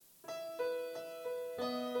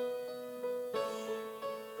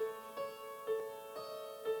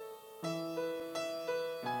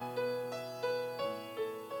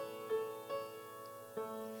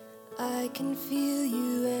can feel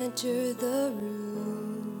you enter the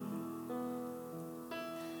room.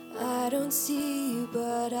 I don't see you,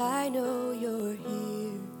 but I know you're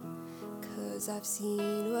here. 'Cause I've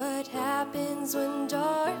seen what happens when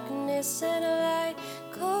darkness and light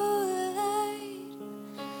collide.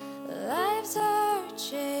 Lives are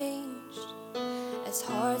changed as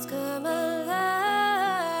hearts come alive.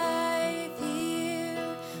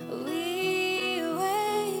 Here we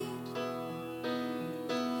wait.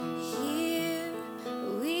 Here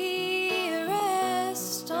we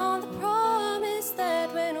rest on the promise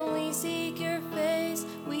that when we seek your face,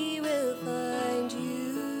 we will find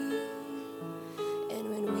you. And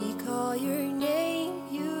when we call your name,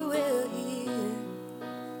 you will hear.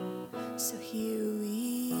 So here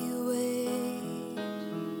we wait.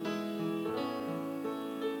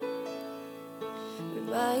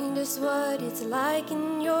 Remind us what it's like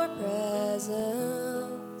in your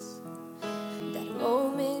presence. That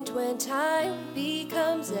moment when time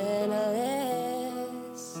becomes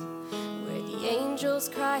endless, where the angels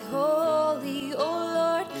cry, holy, oh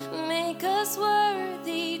Lord, make us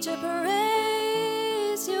worthy to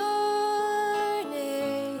praise your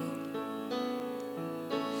name.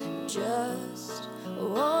 Just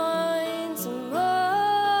once more.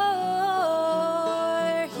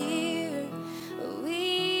 Here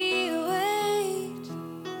we wait,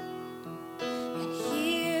 and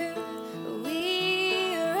here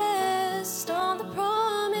we rest on the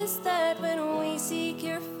promise that when we seek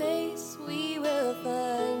your face, we will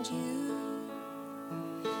find you.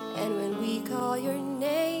 And when we call your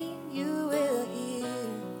name, you will hear.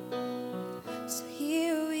 So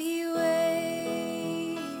here we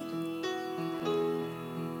wait.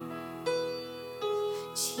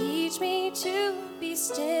 Teach me to be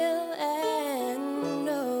still and